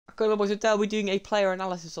Hello boys, today we're doing a player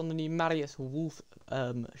analysis on the new Marius Wolf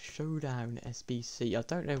Showdown SBC. I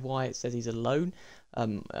don't know why it says he's alone.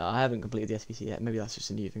 I haven't completed the SBC yet. Maybe that's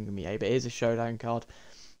just a new thing for me, but it is a Showdown card.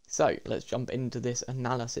 So let's jump into this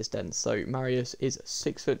analysis then. So Marius is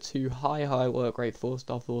 6'2", high work rate,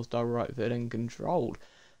 4-star, right foot and controlled.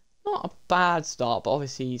 Not a bad start, but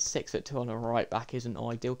obviously 6'2" on a right back isn't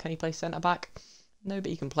ideal. Can he play centre back? No,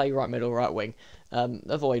 but he can play right middle, right wing.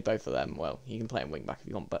 Avoid both of them. Well, you can play him wing back if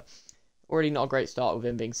you want, but already not a great start with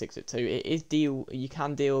him being 6'2". It is you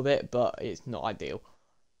can deal with it, but it's not ideal.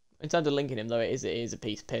 In terms of linking him, though, it is a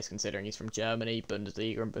piece of piss considering he's from Germany,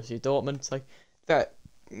 Bundesliga, and Borussia Dortmund. So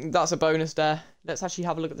that's a bonus there. Let's actually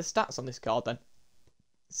have a look at the stats on this card then.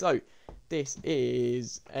 So this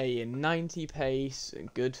is a 90 pace,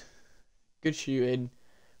 good shooting.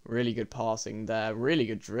 Really good passing there, really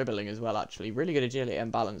good dribbling as well, actually. Really good agility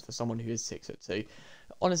and balance for someone who is 6'2".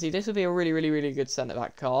 Honestly, this would be a really good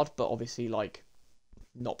centre-back card, but obviously, like,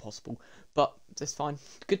 not possible. But it's fine.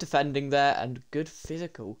 Good defending there and good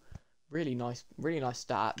physical. Really nice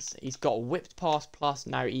stats. He's got whipped pass plus.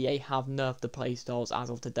 Now, EA have nerfed the playstyles as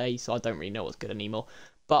of today, so I don't really know what's good anymore.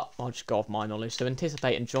 But I'll just go off my knowledge. So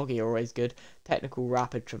anticipate and joggy are always good. Technical,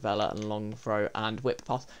 rapid, trivela, and long throw, and whip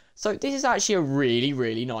pass. So this is actually a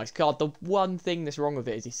really nice card. The one thing that's wrong with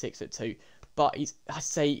it is he's 6'2", but he's, I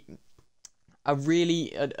say,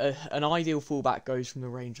 an ideal fullback goes from the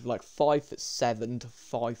range of like 5'7" to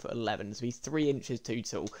 5'11", so he's 3 inches too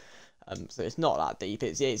tall. So it's not that deep.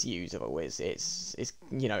 It's usable. It's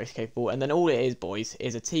you know, it's capable. And then all it is, boys,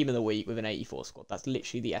 is a team of the week with an 84 squad. That's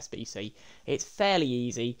literally the SBC. It's fairly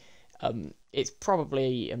easy. It's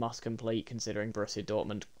probably a must complete considering Borussia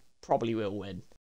Dortmund probably will win.